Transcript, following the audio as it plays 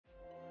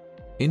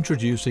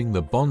Introducing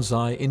the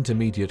Bonsai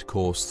Intermediate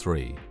Course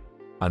 3,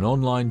 an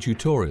online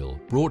tutorial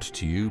brought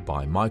to you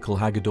by Michael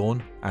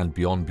Hagedorn and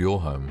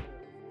Bjorholm.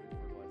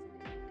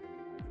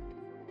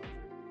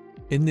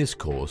 In this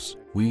course,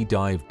 we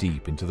dive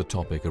deep into the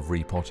topic of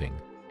repotting.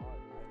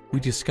 We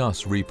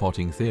discuss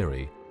repotting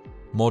theory,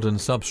 modern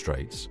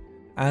substrates,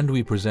 and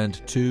we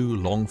present 2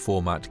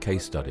 long-format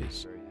case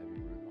studies.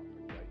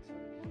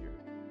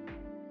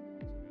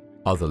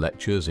 Other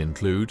lectures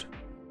include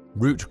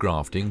root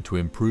grafting to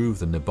improve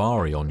the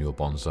Nebari on your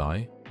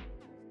bonsai,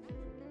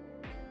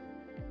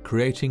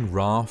 creating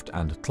raft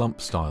and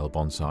clump style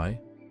bonsai,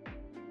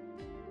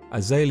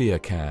 azalea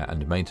care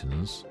and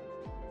maintenance,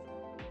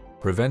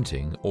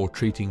 preventing or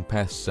treating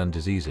pests and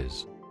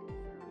diseases,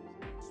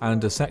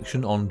 and a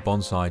section on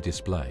bonsai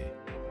display.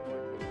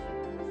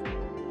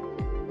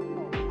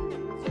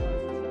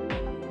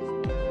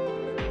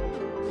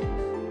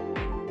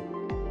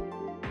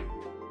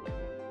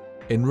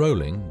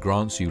 Enrolling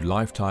grants you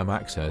lifetime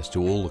access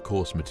to all the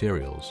course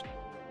materials.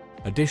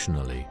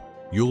 Additionally,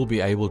 you'll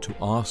be able to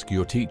ask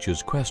your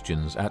teachers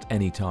questions at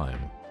any time.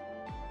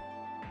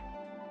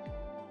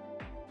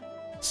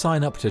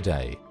 Sign up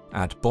today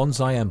at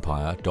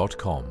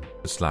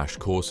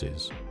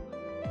bonsaiempire.com/courses.